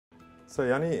So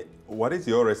Yanni, what is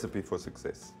your recipe for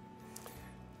success?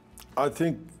 I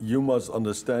think you must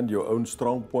understand your own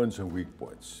strong points and weak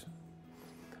points.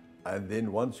 And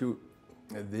then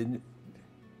then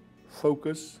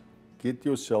focus, get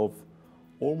yourself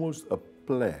almost a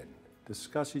plan.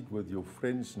 Discuss it with your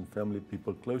friends and family,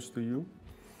 people close to you.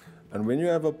 And when you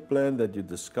have a plan that you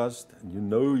discussed and you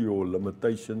know your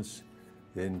limitations,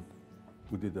 then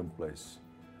put it in place.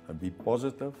 And be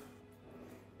positive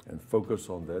and focus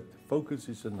on that. Focus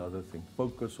is another thing.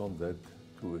 Focus on that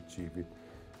to achieve it.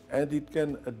 And it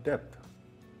can adapt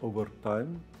over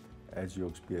time as you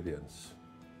experience.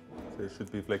 So you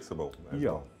should be flexible.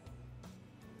 Yeah. Well.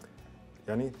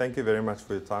 Yanni, thank you very much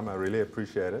for your time. I really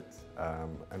appreciate it,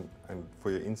 and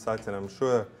for your insights. And I'm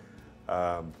sure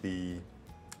the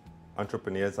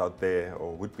entrepreneurs out there,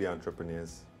 or would-be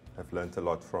entrepreneurs, have learned a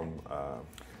lot from.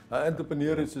 An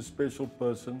entrepreneur is a special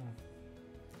person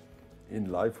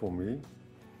in life for me,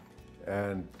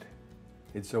 and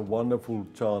it's a wonderful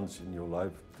chance in your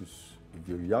life to, if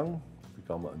you're young,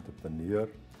 become an entrepreneur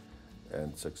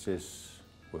and success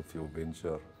with your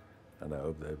venture, and I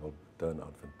hope they will turn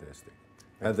out fantastic.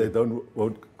 And they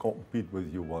won't compete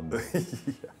with you one day.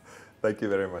 Yeah. Thank you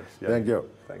very much. Thank you.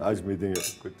 Thank Nice you. meeting you.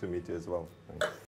 Good to meet you as well. Thanks.